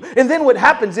keep you. And then what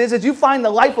happens is you find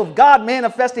the life of God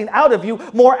manifesting out of you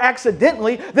more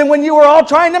accidentally than when you were all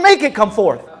trying to make it come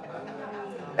forth.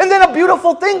 And then a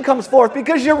beautiful thing comes forth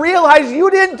because you realize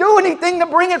you didn't do anything to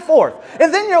bring it forth.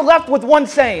 And then you're left with one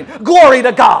saying, glory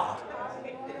to God.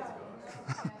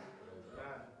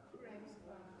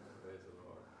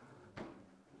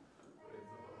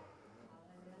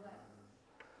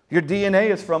 Your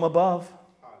DNA is from above.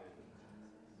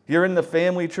 You're in the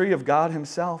family tree of God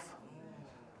himself.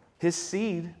 His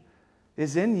seed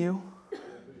is in you.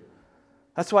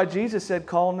 That's why Jesus said,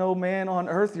 call no man on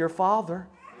earth your father.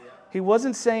 He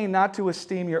wasn't saying not to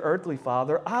esteem your earthly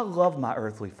father. I love my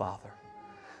earthly father.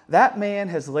 That man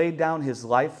has laid down his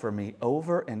life for me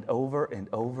over and over and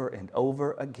over and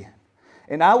over again.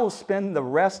 And I will spend the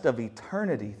rest of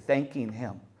eternity thanking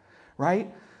him.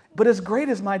 Right? But as great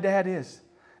as my dad is,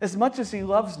 as much as he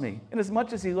loves me, and as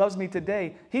much as he loves me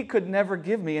today, he could never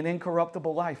give me an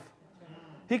incorruptible life.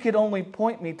 He could only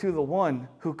point me to the one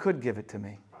who could give it to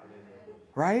me.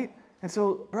 Right? And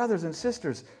so, brothers and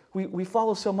sisters, we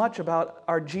follow so much about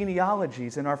our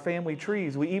genealogies and our family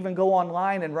trees. We even go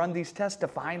online and run these tests to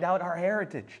find out our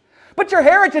heritage. But your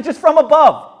heritage is from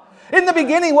above. In the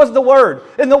beginning was the Word,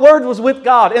 and the Word was with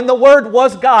God, and the Word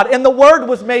was God, and the Word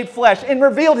was made flesh and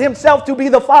revealed Himself to be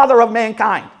the Father of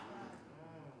mankind.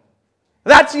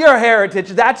 That's your heritage.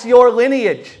 That's your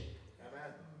lineage.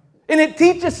 And it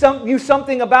teaches you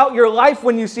something about your life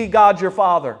when you see God your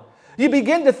Father. You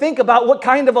begin to think about what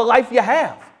kind of a life you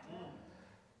have.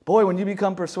 Boy, when you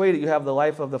become persuaded you have the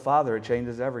life of the Father, it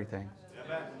changes everything.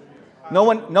 No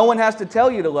one has to tell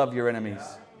you to love your enemies.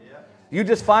 You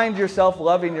just find yourself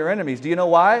loving your enemies. Do you know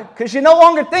why? Because you no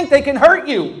longer think they can hurt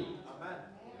you.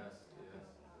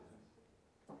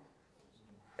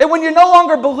 And when you no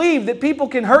longer believe that people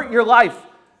can hurt your life,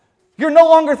 you're no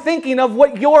longer thinking of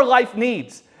what your life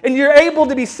needs. And you're able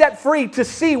to be set free to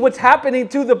see what's happening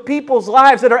to the people's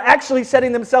lives that are actually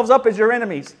setting themselves up as your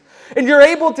enemies. And you're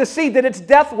able to see that it's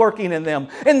death working in them,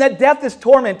 and that death is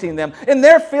tormenting them, and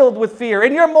they're filled with fear.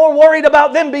 And you're more worried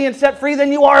about them being set free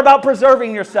than you are about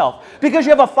preserving yourself, because you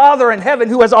have a Father in heaven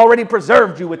who has already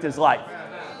preserved you with His life.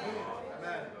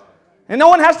 And no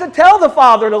one has to tell the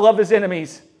Father to love His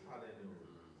enemies.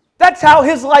 That's how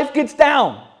His life gets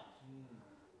down.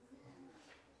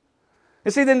 You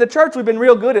see, in the church, we've been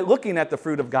real good at looking at the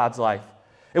fruit of God's life,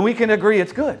 and we can agree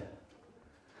it's good.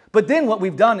 But then what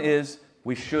we've done is,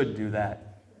 we should do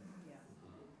that.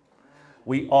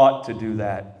 We ought to do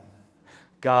that.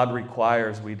 God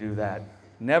requires we do that.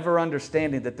 Never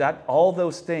understanding that all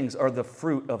those things are the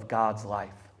fruit of God's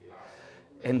life.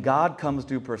 And God comes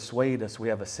to persuade us we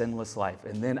have a sinless life.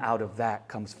 And then out of that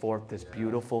comes forth this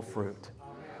beautiful fruit.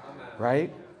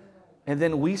 Right? And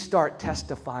then we start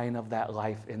testifying of that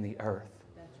life in the earth.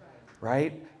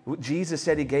 Right? Jesus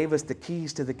said He gave us the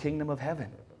keys to the kingdom of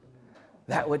heaven.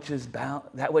 That which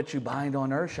you bind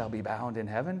on earth shall be bound in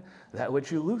heaven. That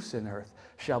which you loose in earth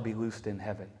shall be loosed in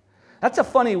heaven. That's a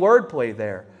funny wordplay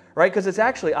there, right? Because it's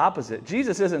actually opposite.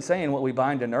 Jesus isn't saying what we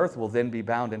bind on earth will then be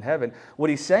bound in heaven. What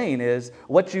He's saying is,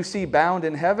 what you see bound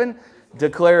in heaven,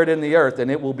 declare it in the earth, and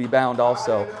it will be bound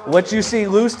also. What you see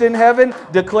loosed in heaven,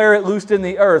 declare it loosed in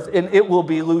the earth, and it will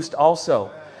be loosed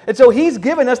also. And so He's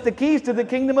given us the keys to the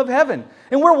kingdom of heaven.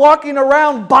 And we're walking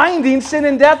around binding sin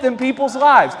and death in people's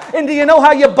lives. And do you know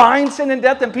how you bind sin and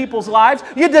death in people's lives?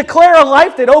 You declare a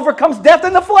life that overcomes death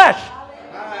in the flesh.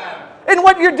 And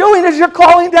what you're doing is you're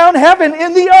calling down heaven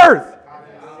in the earth.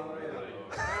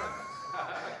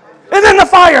 And then the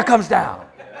fire comes down.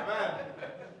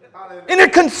 And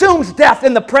it consumes death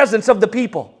in the presence of the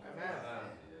people.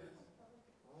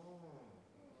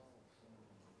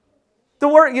 The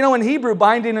word, in Hebrew,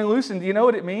 binding and loosing, do you know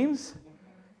what it means?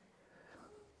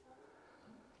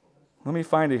 Let me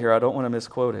find it here. I don't want to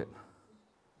misquote it.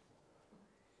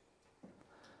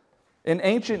 In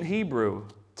ancient Hebrew,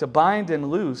 to bind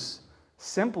and loose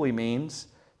simply means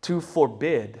to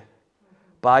forbid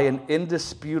by an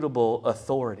indisputable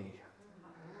authority,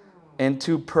 and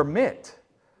to permit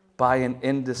by an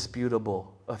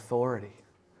indisputable authority.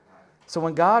 So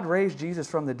when God raised Jesus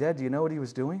from the dead, do you know what He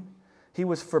was doing? He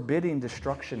was forbidding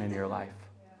destruction in your life.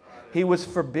 He was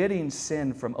forbidding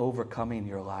sin from overcoming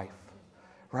your life.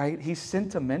 Right? He's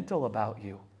sentimental about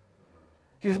you.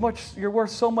 You're worth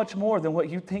so much more than what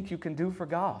you think you can do for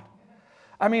God.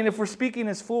 I mean, if we're speaking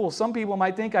as fools, some people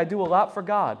might think I do a lot for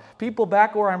God. People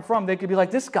back where I'm from, they could be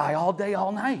like, this guy all day,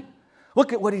 all night.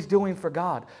 Look at what he's doing for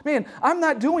God. Man, I'm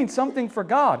not doing something for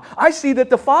God. I see that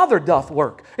the Father doth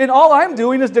work. And all I'm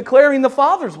doing is declaring the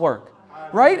Father's work.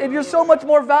 Right? And you're so much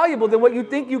more valuable than what you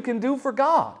think you can do for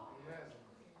God.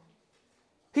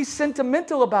 He's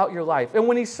sentimental about your life. And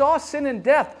when He saw sin and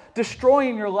death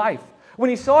destroying your life, when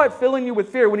He saw it filling you with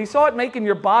fear, when He saw it making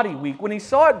your body weak, when He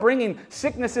saw it bringing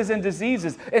sicknesses and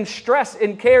diseases and stress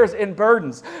and cares and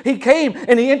burdens, He came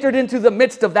and He entered into the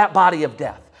midst of that body of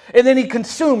death. And then He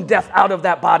consumed death out of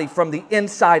that body from the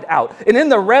inside out. And in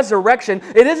the resurrection,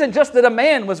 it isn't just that a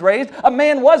man was raised,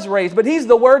 but He's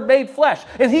the Word made flesh.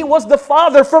 And He was the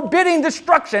Father forbidding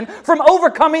destruction from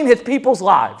overcoming His people's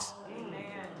lives.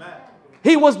 Amen.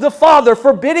 He was the Father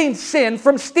forbidding sin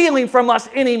from stealing from us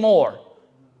anymore.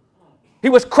 He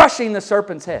was crushing the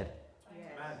serpent's head.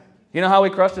 Amen. You know how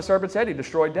He crushed the serpent's head? He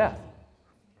destroyed death.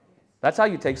 That's how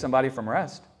you take somebody from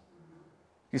rest.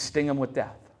 You sting them with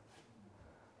death.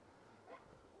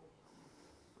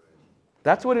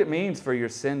 That's what it means for your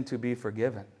sin to be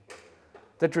forgiven.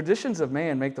 The traditions of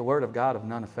man make the word of God of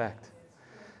none effect.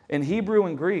 In Hebrew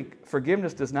and Greek,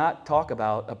 forgiveness does not talk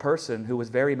about a person who was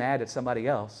very mad at somebody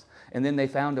else, and then they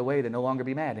found a way to no longer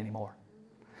be mad anymore.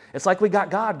 It's like we got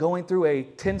God going through a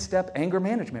 10-step anger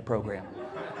management program.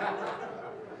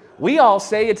 We all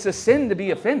say it's a sin to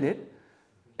be offended,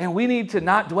 and we need to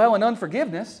not dwell in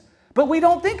unforgiveness, but we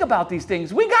don't think about these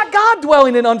things. We got God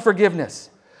dwelling in unforgiveness.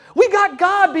 We got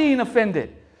God being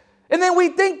offended. And then we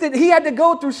think that he had to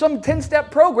go through some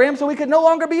 10-step program so he could no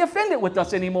longer be offended with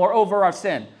us anymore over our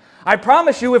sin. I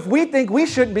promise you, if we think we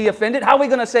shouldn't be offended, how are we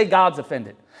going to say God's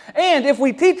offended? And if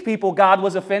we teach people God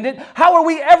was offended, how are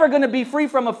we ever going to be free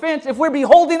from offense if we're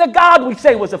beholding a God we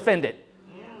say was offended?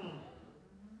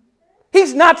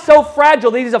 He's not so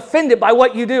fragile that he's offended by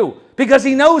what you do, because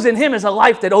he knows in him is a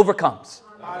life that overcomes.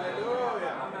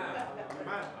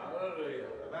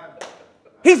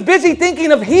 He's busy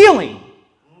thinking of healing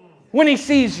when he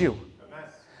sees you.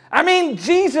 I mean,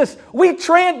 Jesus,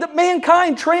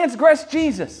 mankind transgressed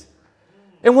Jesus.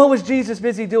 And what was Jesus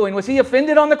busy doing? Was he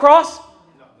offended on the cross?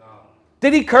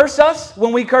 Did he curse us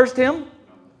when we cursed him?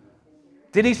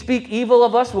 Did he speak evil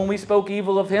of us when we spoke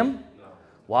evil of him?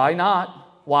 Why not?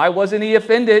 Why wasn't he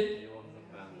offended?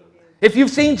 If you've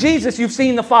seen Jesus, you've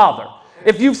seen the Father.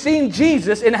 If you've seen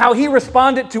Jesus and how he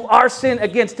responded to our sin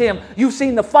against him, you've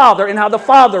seen the Father and how the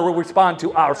Father will respond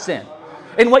to our sin.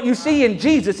 And what you see in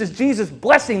Jesus is Jesus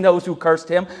blessing those who cursed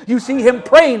him. You see him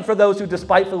praying for those who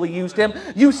despitefully used him.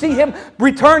 You see him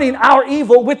returning our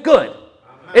evil with good.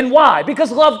 And why?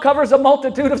 Because love covers a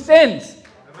multitude of sins.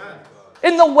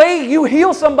 In the way you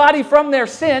heal somebody from their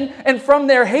sin and from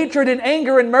their hatred and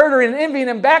anger and murder and envy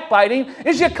and backbiting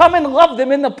is you come and love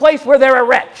them in the place where they're a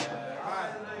wretch.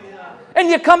 And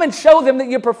you come and show them that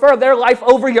you prefer their life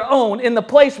over your own in the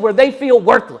place where they feel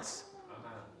worthless.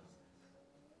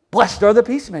 Blessed are the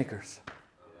peacemakers.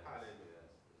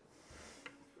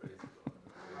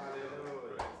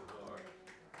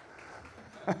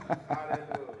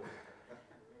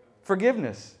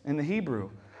 Forgiveness in the Hebrew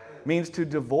means to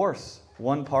divorce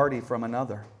one party from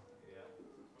another.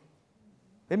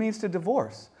 It means to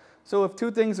divorce. So if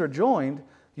two things are joined,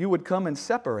 you would come and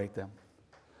separate them.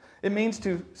 It means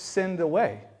to send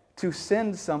away, to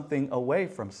send something away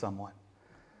from someone.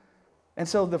 And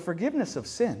so the forgiveness of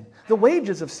sin, the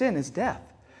wages of sin is death.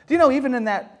 Do you know even in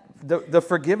that, the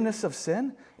forgiveness of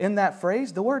sin, in that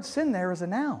phrase, the word sin there is a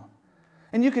noun.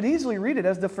 And you could easily read it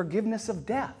as the forgiveness of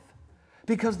death,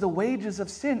 because the wages of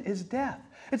sin is death.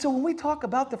 And so when we talk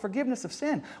about the forgiveness of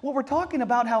sin, what we're talking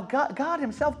about how God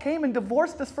himself came and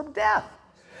divorced us from death.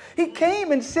 He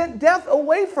came and sent death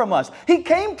away from us. He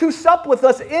came to sup with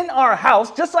us in our house,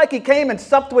 just like he came and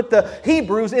supped with the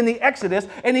Hebrews in the Exodus,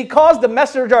 and he caused the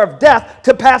messenger of death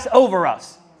to pass over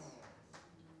us.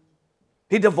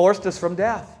 He divorced us from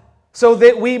death so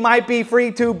that we might be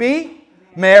free to be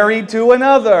married to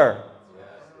another.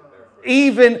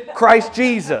 Even Christ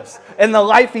Jesus and the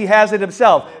life he has in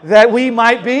himself, that we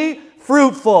might be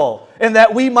fruitful and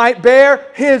that we might bear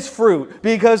his fruit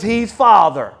because he's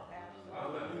Father.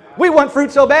 We want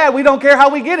fruit so bad, we don't care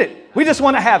how we get it. We just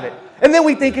want to have it. And then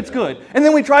we think it's good. And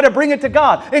then we try to bring it to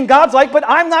God. And God's like, but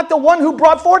I'm not the one who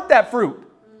brought forth that fruit.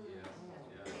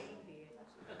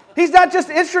 He's not just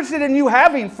interested in you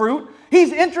having fruit.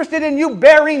 He's interested in you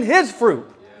bearing his fruit.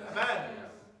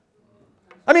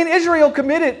 I mean, Israel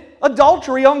committed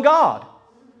adultery on God.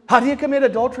 How do you commit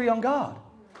adultery on God?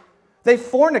 They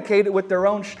fornicated with their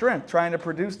own strength, trying to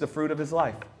produce the fruit of his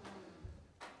life.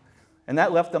 And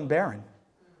that left them barren.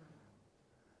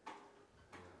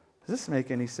 Does this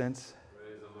make any sense?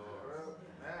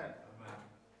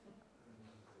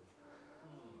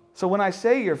 So when I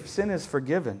say your sin is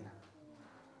forgiven,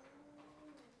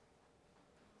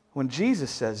 when Jesus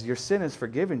says your sin is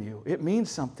forgiven you, it means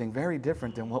something very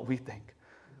different than what we think.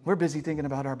 We're busy thinking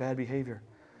about our bad behavior.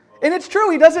 And it's true,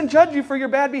 he doesn't judge you for your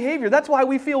bad behavior. That's why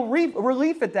we feel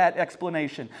relief at that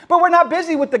explanation. But we're not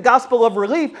busy with the gospel of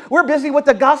relief. We're busy with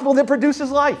the gospel that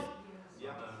produces life.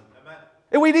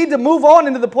 And we need to move on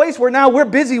into the place where now we're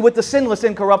busy with the sinless,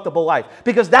 incorruptible life.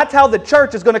 Because that's how the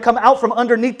church is going to come out from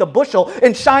underneath the bushel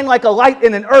and shine like a light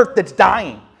in an earth that's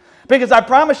dying. Because I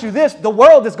promise you this, the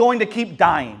world is going to keep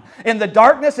dying. And the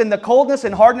darkness and the coldness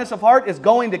and hardness of heart is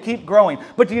going to keep growing.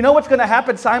 But do you know what's going to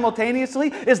happen simultaneously?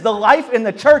 Is the life in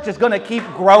the church is going to keep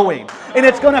growing. And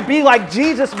it's going to be like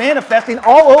Jesus manifesting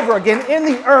all over again in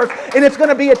the earth. And it's going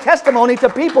to be a testimony to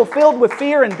people filled with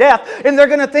fear and death. And they're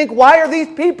going to think, why are these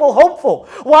people hopeful?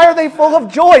 Why are they full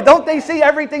of joy? Don't they see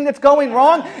everything that's going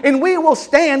wrong? And we will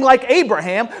stand like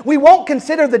Abraham. We won't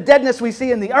consider the deadness we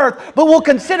see in the earth, but we'll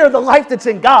consider the life that's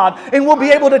in God. And we'll be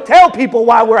able to tell people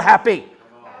why we're happy.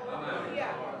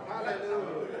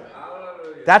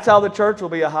 That's how the church will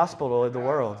be a hospital in the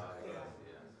world.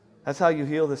 That's how you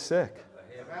heal the sick.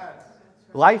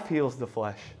 Life heals the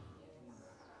flesh.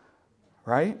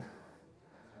 Right?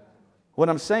 What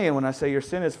I'm saying when I say your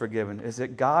sin is forgiven is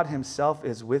that God himself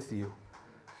is with you,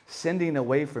 sending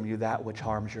away from you that which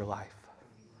harms your life.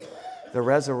 The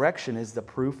resurrection is the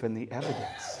proof and the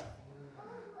evidence.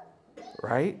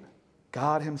 Right?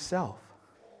 God himself.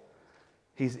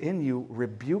 He's in you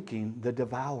rebuking the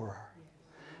devourer.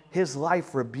 His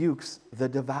life rebukes the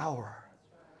devourer.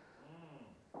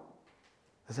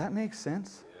 Does that make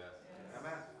sense?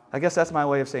 Yes. I guess that's my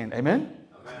way of saying amen.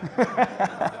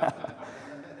 Amen.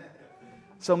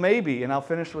 So maybe, and I'll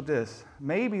finish with this,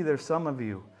 maybe there's some of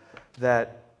you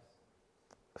that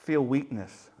feel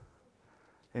weakness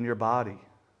in your body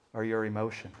or your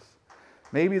emotions.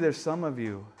 Maybe there's some of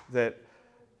you that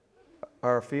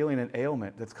are feeling an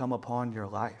ailment that's come upon your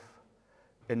life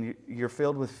and you're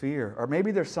filled with fear. Or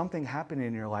maybe there's something happening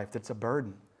in your life that's a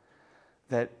burden,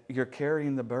 that you're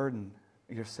carrying the burden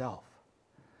yourself.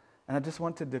 And I just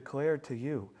want to declare to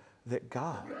you that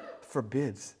God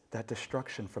forbids that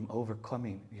destruction from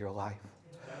overcoming your life.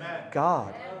 Amen.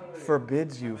 God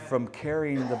forbids you from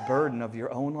carrying the burden of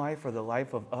your own life or the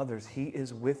life of others. He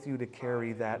is with you to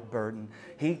carry that burden.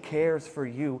 He cares for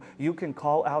you. You can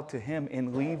call out to him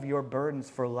and leave your burdens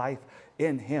for life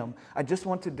in him. I just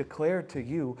want to declare to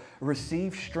you,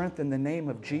 receive strength in the name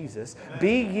of Jesus.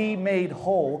 Be ye made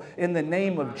whole in the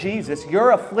name of Jesus.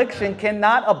 Your affliction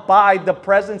cannot abide the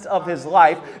presence of his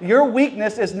life. Your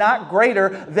weakness is not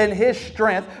greater than his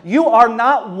strength. You are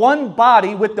not one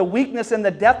body with the weakness and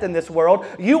the death in this world.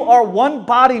 You are one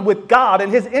body with God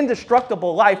and his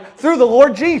indestructible life through the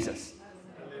Lord Jesus.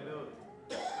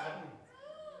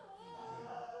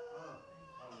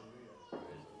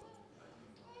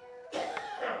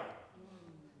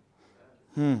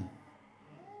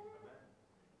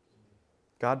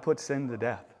 God put sin to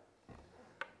death.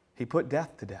 He put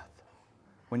death to death.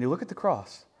 When you look at the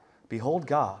cross, behold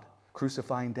God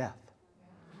crucifying death.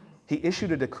 He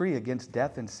issued a decree against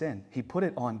death and sin. He put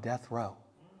it on death row.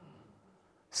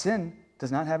 Sin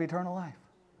does not have eternal life.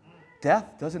 Death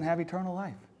doesn't have eternal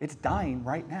life. It's dying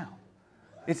right now.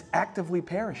 It's actively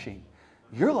perishing.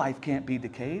 Your life can't be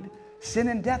decayed. Sin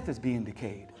and death is being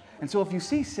decayed. And so if you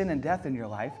see sin and death in your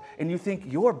life and you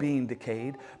think you're being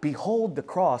decayed, behold the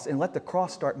cross and let the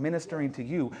cross start ministering to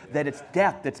you that it's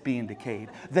death that's being decayed.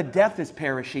 The death is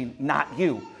perishing, not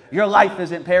you. Your life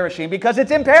isn't perishing because it's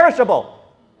imperishable.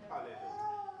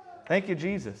 Thank you,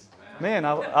 Jesus. Man,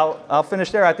 I'll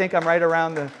finish there. I think I'm right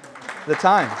around the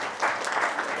time.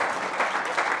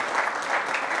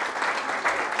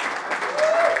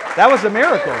 That was a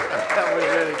miracle. That was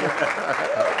really good.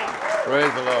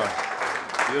 Praise the Lord.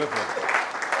 Beautiful.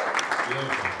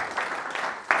 Beautiful.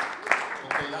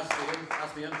 Okay,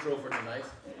 that's the intro for tonight.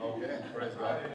 Okay, praise God.